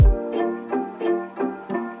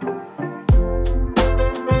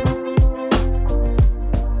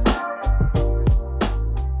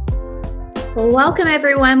Welcome,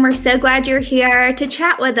 everyone. We're so glad you're here to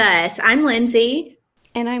chat with us. I'm Lindsay.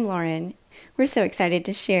 And I'm Lauren. We're so excited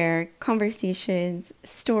to share conversations,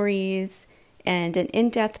 stories, and an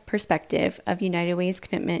in-depth perspective of United Way's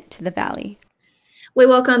commitment to the Valley. We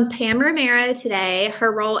welcome Pam Romero today.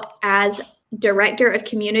 Her role as Director of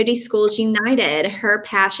Community Schools United. Her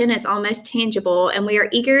passion is almost tangible, and we are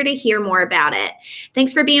eager to hear more about it.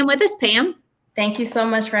 Thanks for being with us, Pam. Thank you so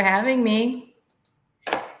much for having me.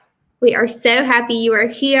 We are so happy you are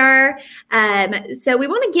here. So we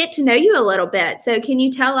want to get to know you a little bit. So can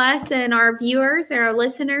you tell us and our viewers and our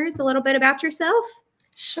listeners a little bit about yourself?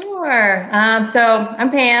 Sure. So I'm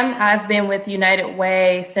Pam. I've been with United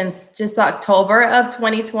Way since just October of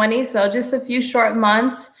 2020, so just a few short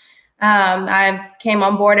months. I came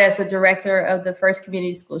on board as the director of the First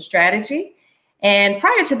Community School Strategy. And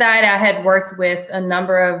prior to that, I had worked with a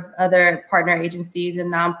number of other partner agencies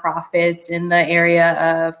and nonprofits in the area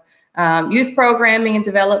of youth programming and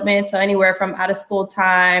development. So anywhere from out of school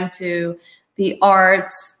time to the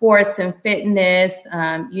arts, sports and fitness,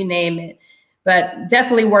 you name it. But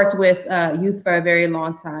definitely worked with youth for a very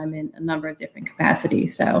long time in a number of different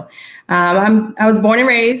capacities. So I was born and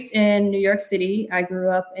raised in New York City. I grew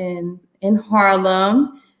up in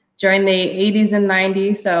Harlem during the 80s and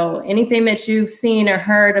 90s. So anything that you've seen or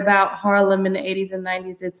heard about Harlem in the 80s and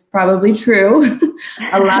 90s, it's probably true.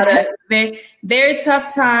 A lot of very, very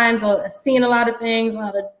tough times. I've seen a lot of things, a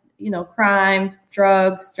lot of, crime,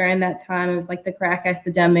 drugs during that time. It was like the crack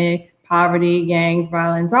epidemic, poverty, gangs,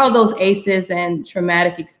 violence, all those ACEs and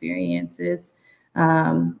traumatic experiences.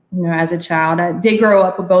 As a child, I did grow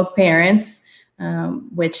up with both parents,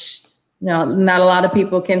 which not a lot of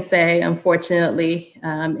people can say, unfortunately,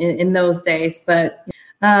 in those days. But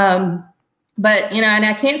and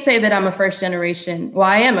I can't say that I'm a first generation. Well,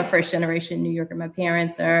 I am a first generation New Yorker. My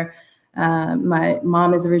parents are. My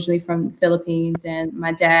mom is originally from the Philippines, and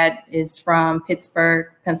my dad is from Pittsburgh,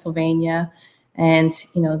 Pennsylvania. And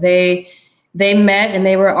they met, and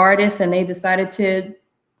they were artists, and they decided to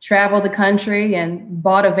travel the country and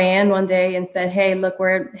bought a van one day and said, "Hey, look,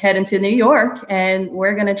 we're heading to New York and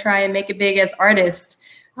we're going to try and make it big as artists."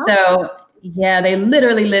 Oh. So yeah, they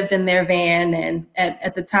literally lived in their van, and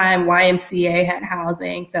at the time YMCA had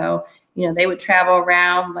housing. So, they would travel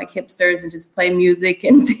around like hipsters and just play music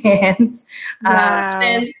and dance. Wow.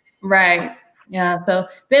 Right. Yeah. So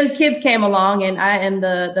then kids came along, and I am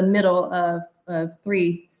the middle of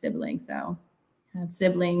three siblings. So I have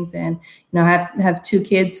siblings, and I have two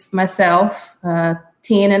kids myself,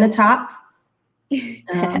 teen and a tot.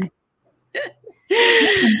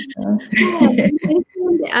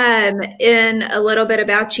 In a little bit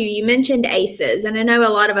about you, you mentioned ACEs, and I know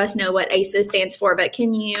a lot of us know what ACEs stands for, but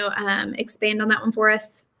can you expand on that one for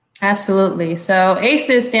us? Absolutely. So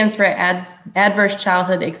ACEs stands for Adverse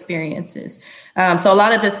Childhood Experiences. So a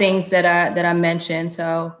lot of the things that I mentioned,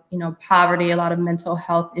 so, poverty, a lot of mental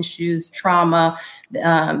health issues, trauma,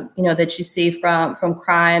 that you see from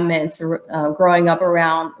crime and growing up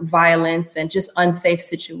around violence and just unsafe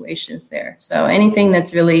situations there. So anything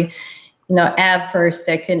that's really, adverse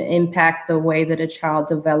that can impact the way that a child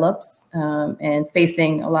develops and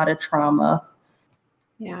facing a lot of trauma.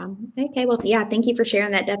 Yeah. Okay. Well, yeah. Thank you for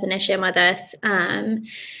sharing that definition with us.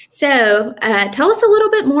 So tell us a little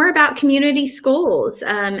bit more about community schools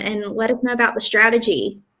and let us know about the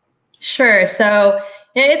strategy. Sure. So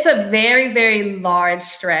it's a very, very large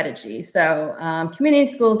strategy. So community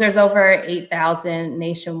schools, there's over 8,000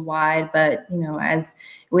 nationwide, but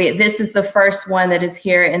this is the first one that is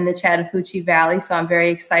here in the Chattahoochee Valley. So I'm very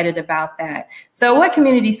excited about that. So what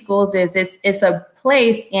community schools is, it's a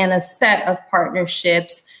place and a set of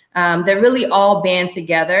partnerships that really all band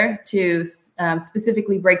together to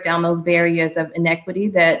specifically break down those barriers of inequity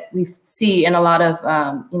that we see in a lot of,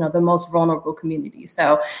 the most vulnerable communities.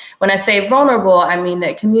 So when I say vulnerable, I mean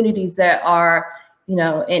that communities that are, in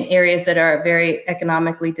areas that are very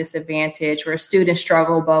economically disadvantaged, where students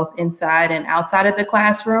struggle both inside and outside of the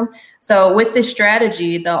classroom. So with this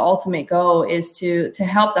strategy, the ultimate goal is to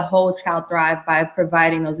help the whole child thrive by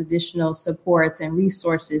providing those additional supports and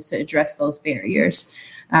resources to address those barriers.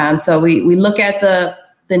 So we look at the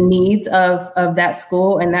needs of that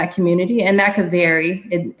school and that community, and that could vary.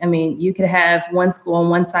 You could have one school on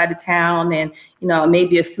one side of town, and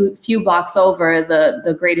maybe a few blocks over,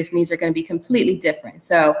 the greatest needs are going to be completely different.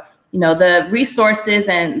 So the resources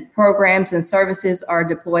and programs and services are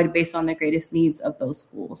deployed based on the greatest needs of those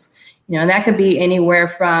schools. And that could be anywhere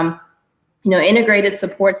from integrated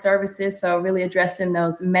support services. So really addressing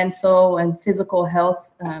those mental and physical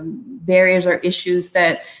health barriers or issues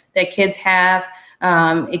that kids have,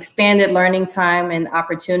 expanded learning time and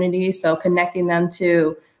opportunities. So connecting them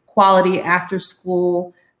to quality after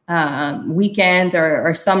school weekend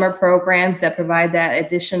or summer programs that provide that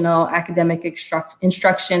additional academic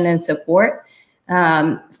instruction and support.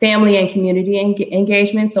 Family and community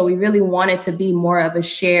engagement. So we really wanted to be more of a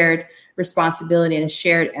shared responsibility and a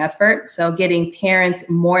shared effort. So getting parents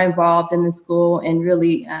more involved in the school and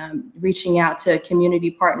really reaching out to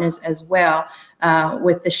community partners as well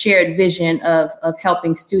with the shared vision of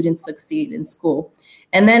helping students succeed in school.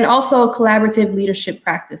 And then also collaborative leadership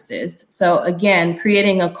practices. So again,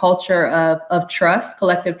 creating a culture of trust,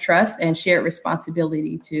 collective trust, and shared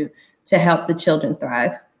responsibility to help the children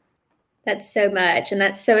thrive. That's so much. And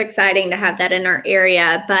that's so exciting to have that in our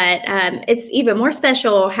area. But it's even more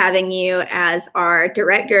special having you as our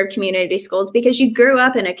director of community schools because you grew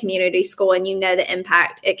up in a community school and you know the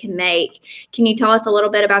impact it can make. Can you tell us a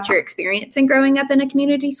little bit about your experience in growing up in a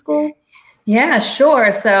community school? Yeah,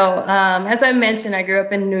 sure. So as I mentioned, I grew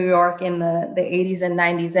up in New York in the 80s and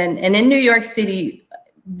 90s. And in New York City,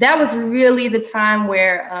 that was really the time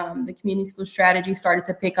where the community school strategy started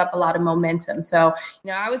to pick up a lot of momentum. So,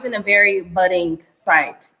 I was in a very budding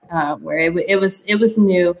site where it was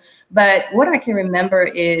new. But what I can remember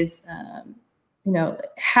is,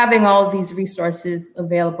 having all of these resources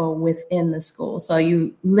available within the school. So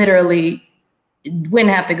you literally wouldn't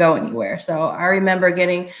have to go anywhere. So I remember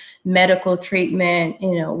getting medical treatment,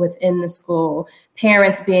 within the school,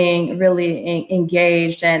 parents being really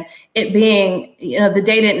engaged, and it being, the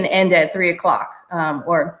day didn't end at 3:00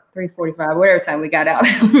 or 3:45, whatever time we got out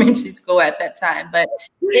of elementary school at that time. But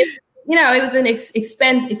it was an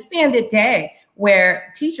expanded day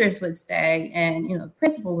where teachers would stay and, the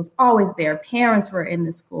principal was always there. Parents were in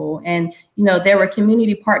the school and, there were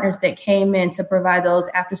community partners that came in to provide those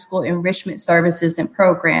after school enrichment services and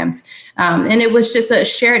programs. And it was just a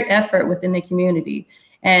shared effort within the community.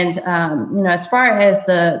 And, as far as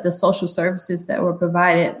the social services that were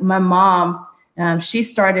provided, my mom, she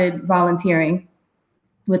started volunteering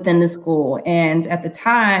within the school. And at the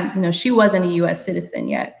time, she wasn't a U.S. citizen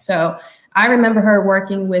yet. So I remember her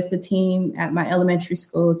working with the team at my elementary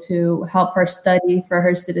school to help her study for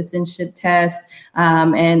her citizenship test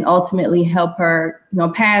and ultimately help her,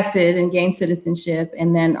 pass it and gain citizenship,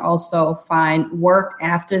 and then also find work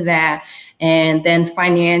after that. And then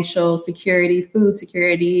financial security, food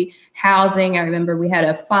security, housing. I remember we had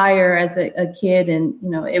a fire as a kid, and,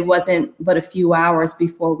 it wasn't but a few hours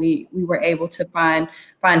before we were able to find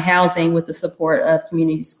housing with the support of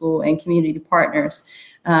community school and community partners.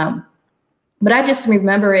 But I just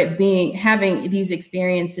remember having these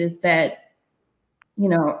experiences that,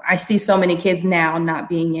 I see so many kids now not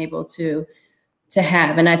being able to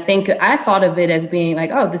have. And I think I thought of it as being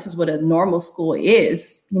like, oh, this is what a normal school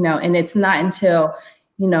is, and it's not until,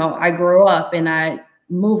 I grew up and I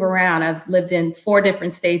move around. I've lived in 4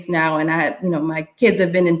 different states now, and my kids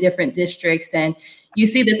have been in different districts, and you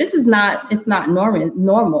see that it's not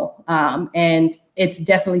normal. And it's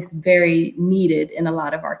definitely very needed in a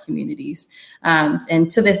lot of our communities.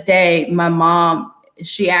 And to this day, my mom,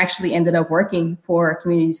 she actually ended up working for a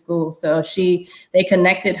community school. So they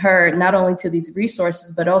connected her not only to these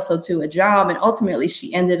resources, but also to a job. And ultimately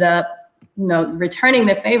she ended up, returning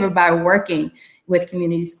the favor by working with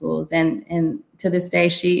community schools. And to this day,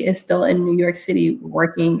 she is still in New York City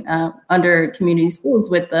working under community schools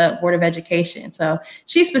with the Board of Education. So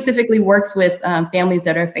she specifically works with families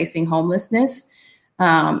that are facing homelessness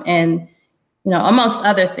and, amongst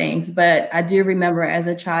other things. But I do remember as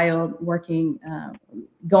a child working,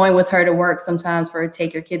 going with her to work sometimes for a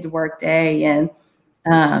Take Your Kid to Work day, and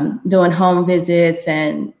doing home visits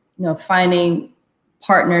and, finding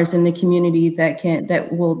partners in the community that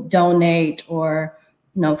will donate or,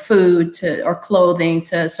 food or clothing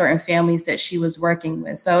to certain families that she was working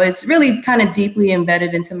with. So it's really kind of deeply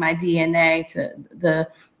embedded into my DNA, to the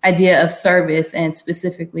idea of service, and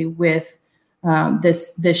specifically with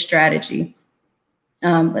this priority.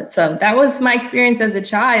 But so that was my experience as a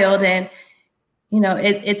child. And,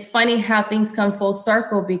 it's funny how things come full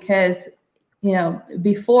circle because, prior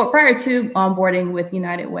to onboarding with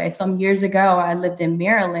United Way, some years ago, I lived in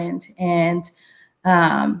Maryland, and,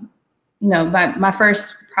 my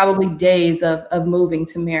first probably days of moving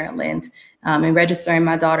to Maryland and registering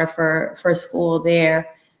my daughter for school there,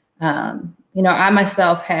 I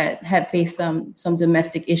myself had faced some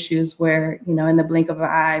domestic issues where, in the blink of an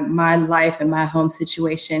eye, my life and my home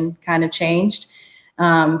situation kind of changed.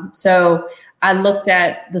 So I looked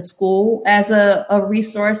at the school as a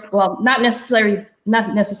resource. Well, not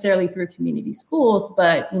necessarily through community schools,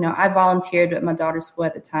 but, I volunteered at my daughter's school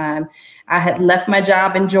at the time. I had left my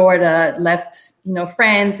job in Georgia, left,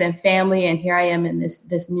 friends and family, and here I am in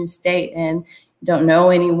this new state. And, don't know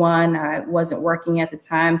anyone. I wasn't working at the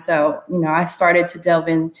time. So, I started to delve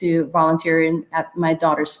into volunteering at my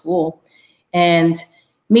daughter's school and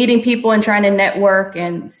meeting people and trying to network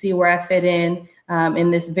and see where I fit in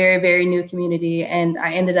this very, very new community. And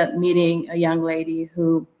I ended up meeting a young lady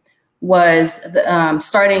who was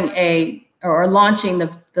launching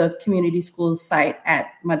the community school site at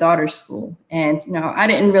my daughter's school. And, I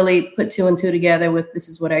didn't really put two and two together with this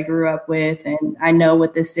is what I grew up with and I know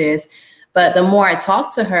what this is. But the more I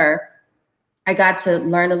talked to her, I got to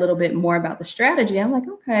learn a little bit more about the strategy. I'm like,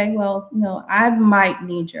 okay, well, I might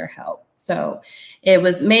need your help. So it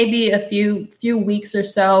was maybe a few weeks or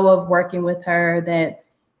so of working with her that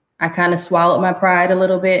I kind of swallowed my pride a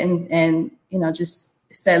little bit and just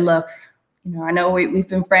said, look, I know we've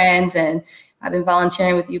been friends and I've been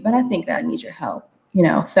volunteering with you, but I think that I need your help,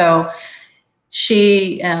 So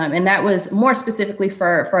she, and that was more specifically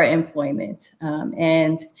for employment.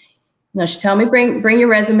 And she told me, bring your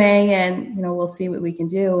resume and, we'll see what we can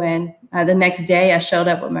do. And the next day I showed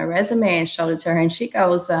up with my resume and showed it to her and she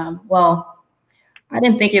goes, well, I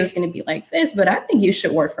didn't think it was going to be like this, but I think you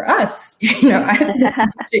should work for us.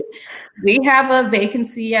 We have a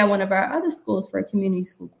vacancy at one of our other schools for a community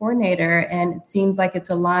school coordinator. And it seems like it's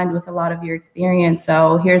aligned with a lot of your experience.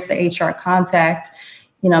 So here's the HR contact.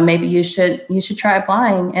 Maybe you should try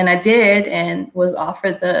applying. And I did and was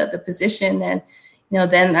offered the position. And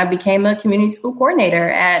then I became a community school coordinator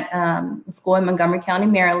at a school in Montgomery County,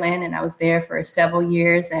 Maryland. And I was there for several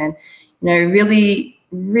years and,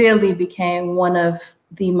 really became one of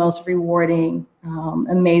the most rewarding,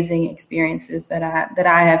 amazing experiences that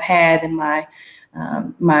I have had in my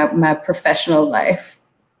my professional life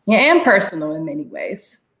and personal in many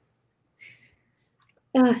ways.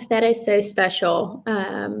 Oh, that is so special.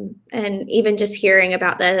 And even just hearing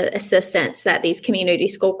about the assistance that these community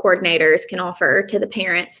school coordinators can offer to the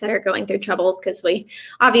parents that are going through troubles, because we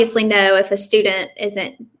obviously know if a student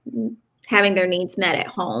isn't having their needs met at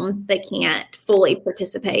home, they can't fully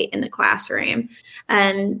participate in the classroom.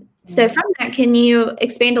 So from that, can you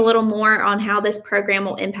expand a little more on how this program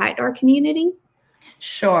will impact our community?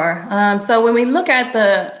 Sure. So when we look at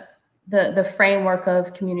the framework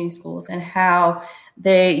of community schools and how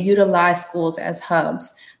they utilize schools as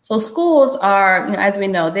hubs. So schools are, as we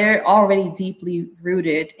know, they're already deeply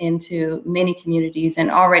rooted into many communities and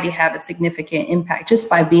already have a significant impact just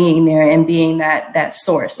by being there and being that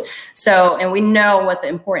source. So, and we know what the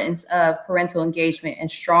importance of parental engagement and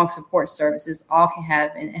strong support services all can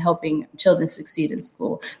have in helping children succeed in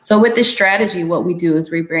school. So with this strategy, what we do is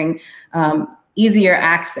we bring easier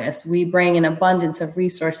access. We bring an abundance of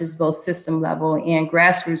resources, both system level and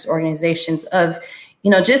grassroots organizations of,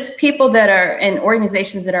 just people that are in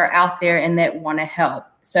organizations that are out there and that want to help.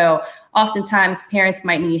 So oftentimes parents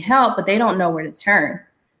might need help, but they don't know where to turn,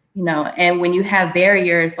 and when you have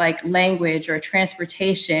barriers like language or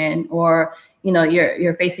transportation, or,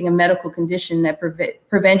 you're facing a medical condition that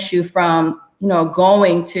prevents you from,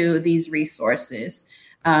 going to these resources,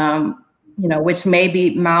 which may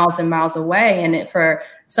be miles and miles away. And for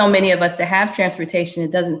so many of us that have transportation,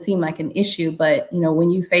 it doesn't seem like an issue. But, when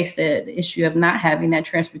you face the issue of not having that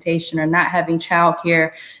transportation or not having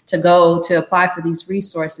childcare to go to apply for these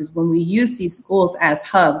resources, when we use these schools as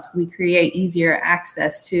hubs, we create easier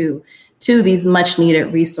access to these much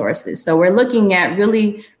needed resources. So we're looking at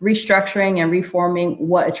really restructuring and reforming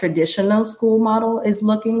what a traditional school model is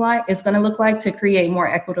going to look like to create more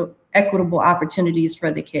equitable opportunities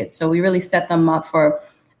for the kids. So we really set them up for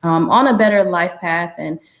on a better life path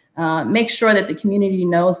and make sure that the community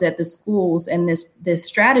knows that the schools and this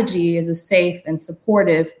strategy is a safe and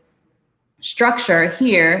supportive structure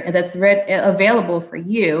here that's available for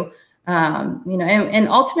you. And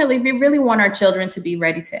ultimately, we really want our children to be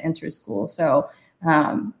ready to enter school. So,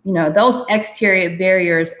 those exterior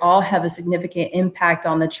barriers all have a significant impact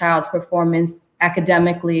on the child's performance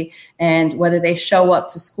academically and whether they show up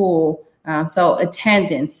to school. So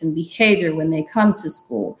attendance and behavior when they come to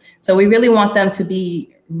school. So we really want them to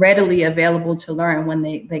be readily available to learn when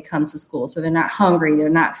they come to school. So they're not hungry. They're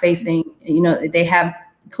not facing, they have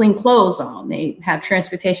clean clothes on, they have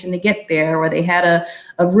transportation to get there, or they had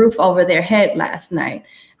a roof over their head last night.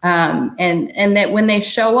 And that when they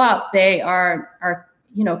show up, they are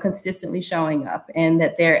consistently showing up, and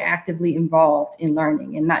that they're actively involved in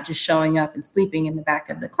learning and not just showing up and sleeping in the back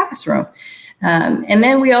of the classroom. And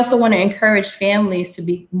then we also want to encourage families to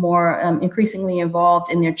be more increasingly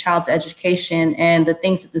involved in their child's education and the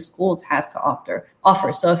things that the schools have to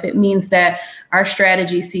offer. So if it means that our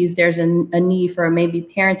strategy sees there's a need for maybe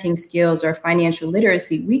parenting skills or financial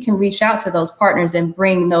literacy, we can reach out to those partners and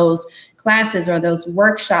bring those classes or those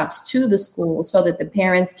workshops to the school so that the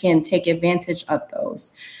parents can take advantage of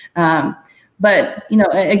those. But,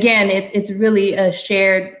 again, it's really a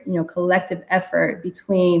shared, collective effort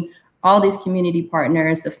between all these community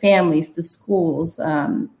partners, the families, the schools,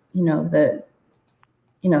 the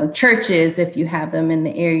churches, if you have them in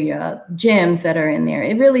the area, gyms that are in there.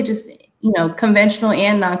 It really just, conventional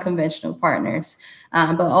and non-conventional partners.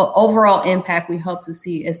 But overall impact we hope to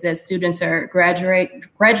see is that students are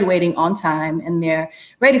graduating on time and they're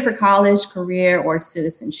ready for college, career, or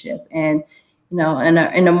citizenship. And, in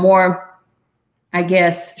a more, I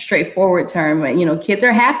guess, straightforward term, kids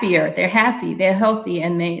are happier, they're happy, they're healthy,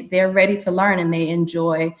 and they're ready to learn and they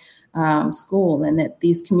enjoy school, and that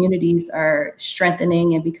these communities are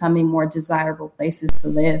strengthening and becoming more desirable places to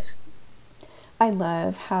live. I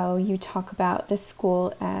love how you talk about the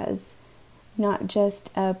school as not just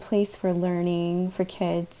a place for learning for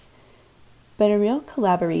kids, but a real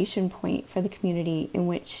collaboration point for the community in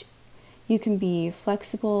which you can be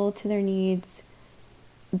flexible to their needs.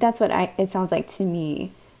 That's what it sounds like to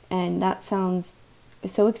me, and that sounds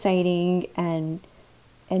so exciting and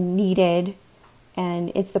needed,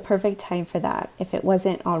 and it's the perfect time for that if it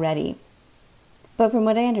wasn't already. But from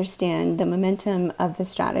what I understand, the momentum of the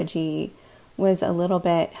strategy was a little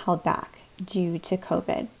bit held back due to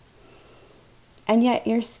COVID. And yet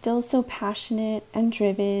you're still so passionate and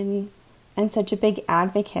driven and such a big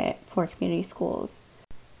advocate for community schools.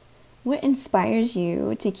 What inspires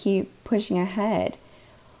you to keep pushing ahead?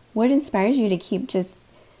 What inspires you to keep just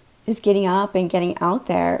getting up and getting out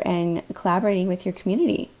there and collaborating with your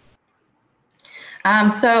community?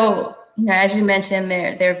 So, as you mentioned,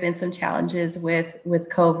 there have been some challenges with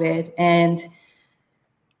COVID. And,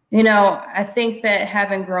 I think that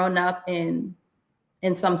having grown up in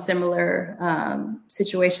some similar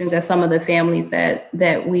situations as some of the families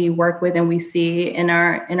that we work with and we see in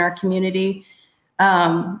our community,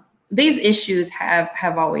 these issues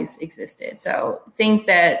have always existed. So things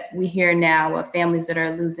that we hear now of families that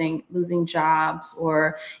are losing jobs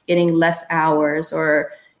or getting less hours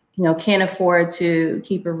or, can't afford to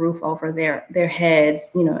keep a roof over their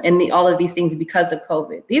heads, and all of these things because of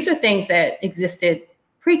COVID. These are things that existed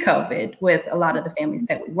pre-COVID with a lot of the families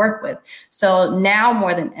that we work with. So now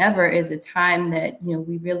more than ever is a time that,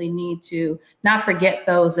 we really need to not forget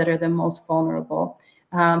those that are the most vulnerable.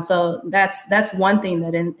 So that's one thing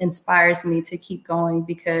that inspires me to keep going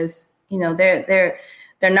because,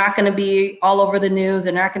 they're not going to be all over the news.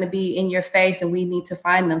 They're not going to be in your face. And we need to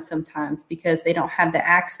find them sometimes because they don't have the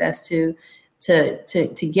access to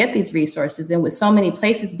get these resources. And with so many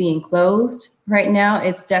places being closed right now,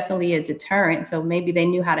 it's definitely a deterrent. So maybe they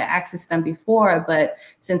knew how to access them before, but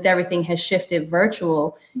since everything has shifted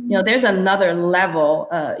virtual, there's another level,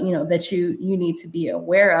 that you need to be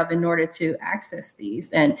aware of in order to access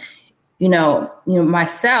these. And,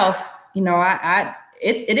 myself,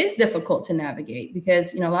 it is difficult to navigate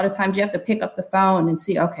because, a lot of times you have to pick up the phone and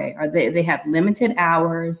see, okay, they have limited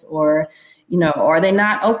hours or, are they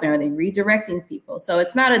not open? Are they redirecting people? So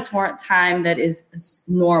it's not a time that is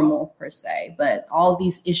normal per se, but all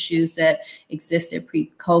these issues that existed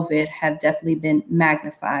pre-COVID have definitely been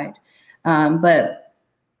magnified. But,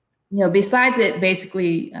 besides it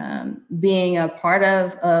basically being a part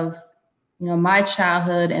of my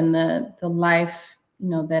childhood and the life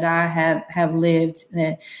that I have lived,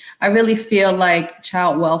 I really feel like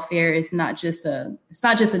child welfare is not just a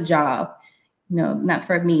job, not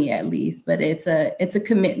for me at least, but it's a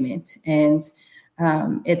commitment, and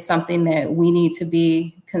it's something that we need to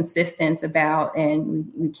be consistent about,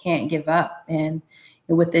 and we can't give up. And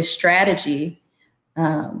with this strategy,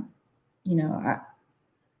 and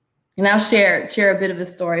I'll share a bit of a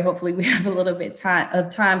story. Hopefully we have a little bit of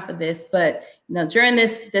time for this, but during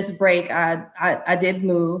this break, I did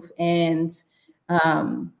move, and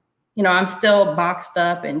I'm still boxed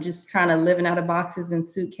up and just kind of living out of boxes and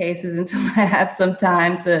suitcases until I have some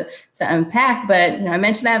time to unpack. But I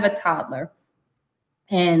mentioned I have a toddler,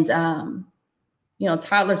 and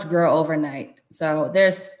toddlers grow overnight. So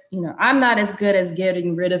there's I'm not as good as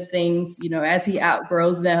getting rid of things as he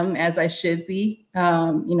outgrows them as I should be.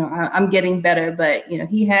 I'm getting better, but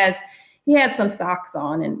he had some socks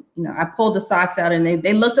on, and I pulled the socks out, and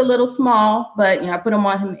they looked a little small, but I put them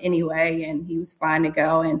on him anyway, and he was fine to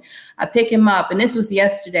go. And I pick him up, and this was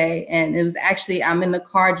yesterday, and it was actually I'm in the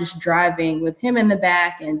car just driving with him in the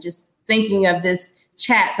back and just thinking of this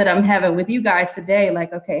chat that I'm having with you guys today.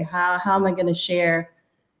 Like, okay, how am I going to share,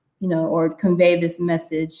 or convey this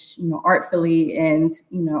message, artfully and,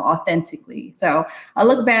 authentically. So I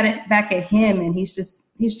look back at him, and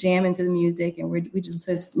he's jamming to the music, and we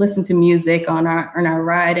just listen to music on our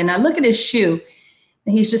ride. And I look at his shoe,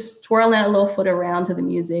 and he's just twirling a little foot around to the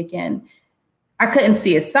music, and I couldn't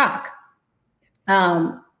see his sock.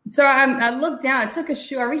 So I looked down,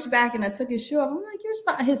 I reached back and I took his shoe off. I'm like,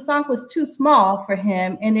 his sock was too small for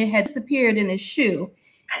him, and it had disappeared in his shoe.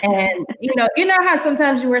 And, you know how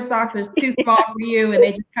sometimes you wear socks that's too small for you, and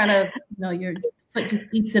they just kind of, your foot just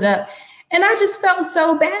eats it up. And I just felt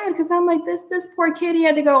so bad, because I'm like, this poor kid, he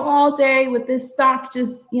had to go all day with this sock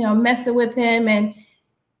just, messing with him, and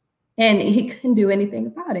he couldn't do anything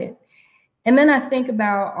about it. And then I think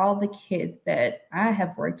about all the kids that I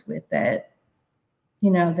have worked with that,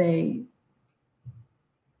 they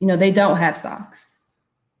don't have socks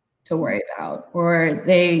to worry about, or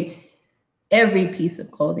every piece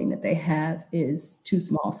of clothing that they have is too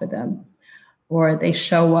small for them, or they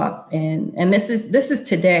show up. And this is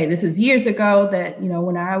today. This is years ago that,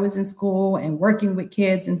 when I was in school and working with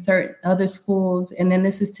kids in certain other schools. And then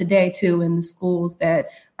this is today too, in the schools that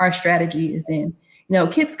our strategy is in.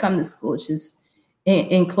 Kids come to school just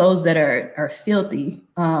in clothes that are filthy,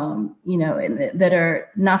 and that are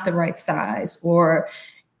not the right size or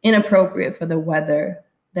inappropriate for the weather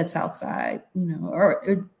that's outside,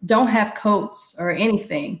 or don't have coats or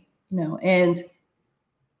anything, and,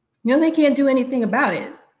 they can't do anything about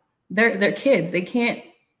it. They're kids. They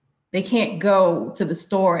can't go to the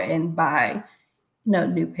store and buy,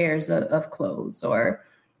 new pairs of clothes, or,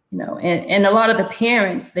 and a lot of the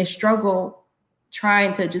parents, they struggle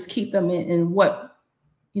trying to just keep them in what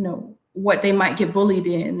they might get bullied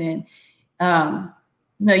in. And,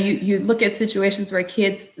 you look at situations where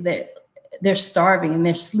kids that they're starving and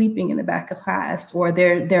they're sleeping in the back of class, or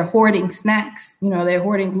they're hoarding snacks, they're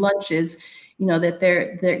hoarding lunches, that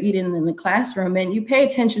they're eating in the classroom. And you pay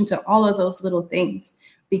attention to all of those little things,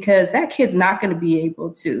 because that kid's not going to be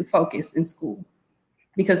able to focus in school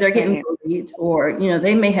because they're getting bullied, or,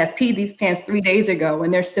 they may have peed these pants 3 days ago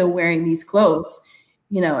and they're still wearing these clothes,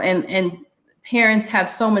 and parents have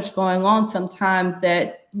so much going on sometimes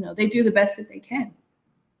that, they do the best that they can.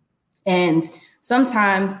 And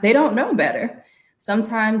sometimes they don't know better.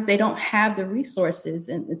 Sometimes they don't have the resources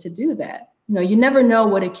to do that. You never know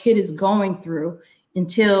what a kid is going through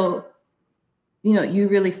until, you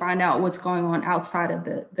really find out what's going on outside of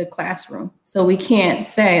the classroom. So we can't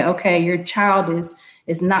say, okay, your child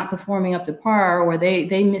is not performing up to par, or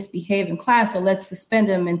they misbehave in class, so let's suspend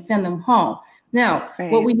them and send them home. No,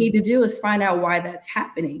 What we need to do is find out why that's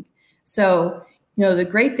happening. So, the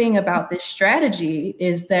great thing about this strategy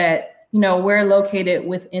is that, we're located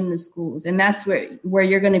within the schools, and that's where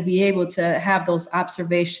you're going to be able to have those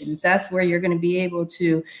observations. That's where you're going to be able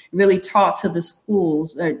to really talk to the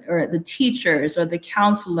schools, or the teachers, or the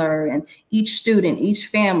counselor, and each student, each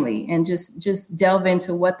family, and just delve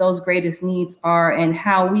into what those greatest needs are and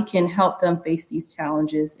how we can help them face these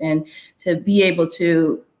challenges, and to be able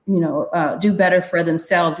to do better for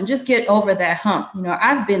themselves and just get over that hump.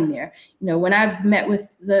 I've been there. When I met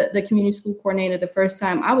with the community school coordinator the first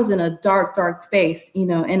time, I was in a dark space,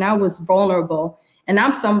 and I was vulnerable. And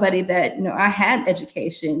I'm somebody that, I had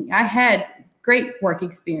education, I had great work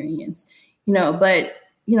experience, but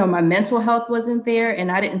my mental health wasn't there,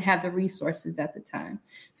 and I didn't have the resources at the time.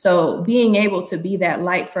 So being able to be that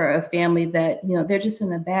light for a family that, they're just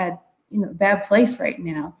in a bad place right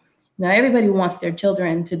now. Everybody wants their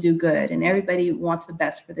children to do good, and everybody wants the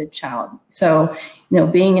best for their child. So,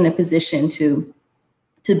 being in a position to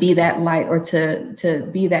be that light, or to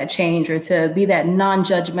be that change, or to be that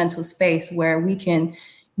non-judgmental space where we can,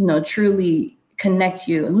 truly connect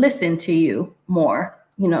you, listen to you more,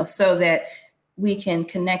 so that we can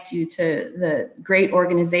connect you to the great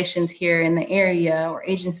organizations here in the area, or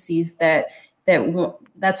agencies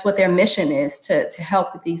that's what their mission is, to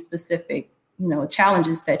help with these specific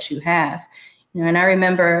challenges that you have. And I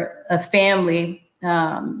remember a family,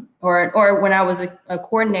 or when I was a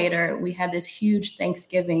coordinator, we had this huge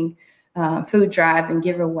Thanksgiving food drive and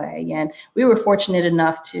giveaway. And we were fortunate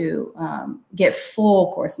enough to get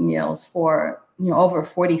full course meals for, over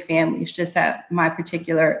 40 families just at my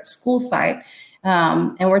particular school site.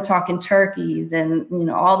 And we're talking turkeys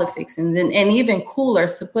and, all the fixings, and even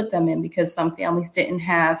coolers to put them in, because some families didn't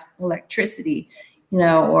have electricity,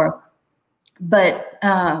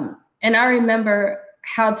 and I remember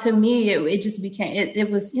how, to me, it just became,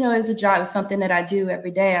 it was, it was a job, it was something that I do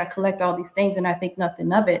every day. I collect all these things and I think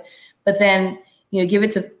nothing of it. But then, you give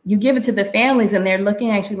it to the families, and they're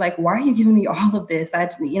looking at you like, why are you giving me all of this? I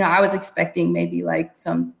was expecting maybe like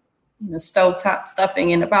some, stovetop stuffing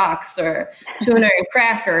in a box, or tuna and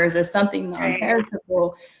crackers, or something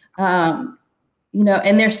non-perishable. And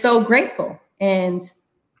they're so grateful. And,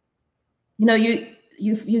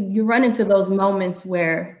 you run into those moments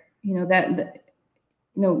where,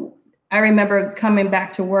 I remember coming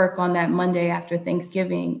back to work on that Monday after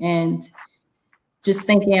Thanksgiving and just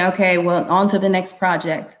thinking, okay, well, on to the next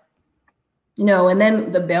project, and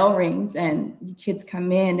then the bell rings and the kids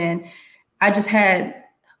come in, and I just had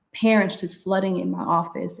parents just flooding in my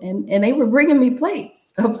office, and they were bringing me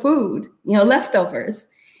plates of food, leftovers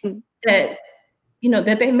that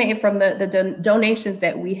they made from the donations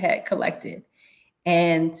that we had collected.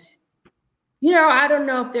 And, I don't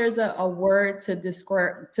know if there's a word to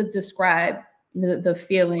describe the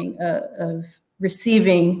feeling of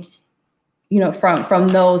receiving, from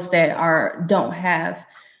those that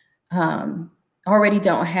already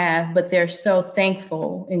don't have, but they're so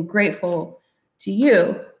thankful and grateful to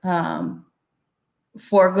you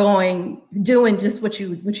for doing just what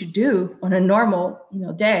you do on a normal,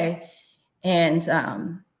 day. And,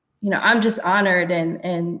 I'm just honored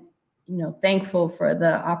and thankful for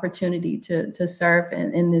the opportunity to serve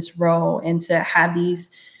in this role, and to have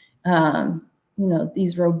these,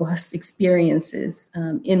 these robust experiences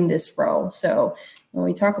in this role. So when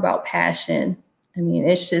we talk about passion, I mean,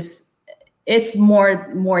 it's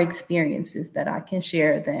more experiences that I can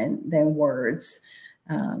share than words,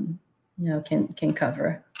 can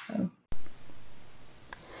cover. So.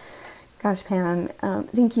 Gosh, Pam,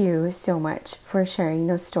 thank you so much for sharing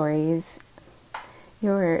those stories.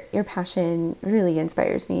 Your passion really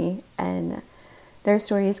inspires me, and their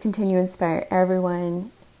stories continue to inspire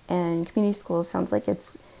everyone. And community schools sounds like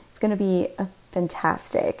it's going to be a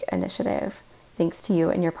fantastic initiative, thanks to you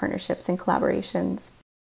and your partnerships and collaborations.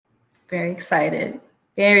 Very excited.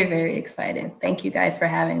 Very, very excited. Thank you guys for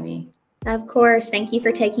having me. Of course. Thank you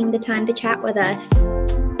for taking the time to chat with us.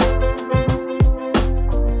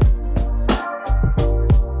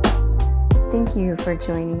 Thank you for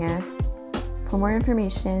joining us. For more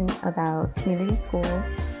information about community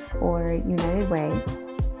schools or United Way,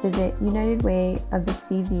 visit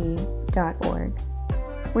unitedwayofthecv.org.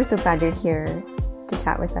 We're so glad you're here to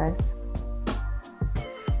chat with us.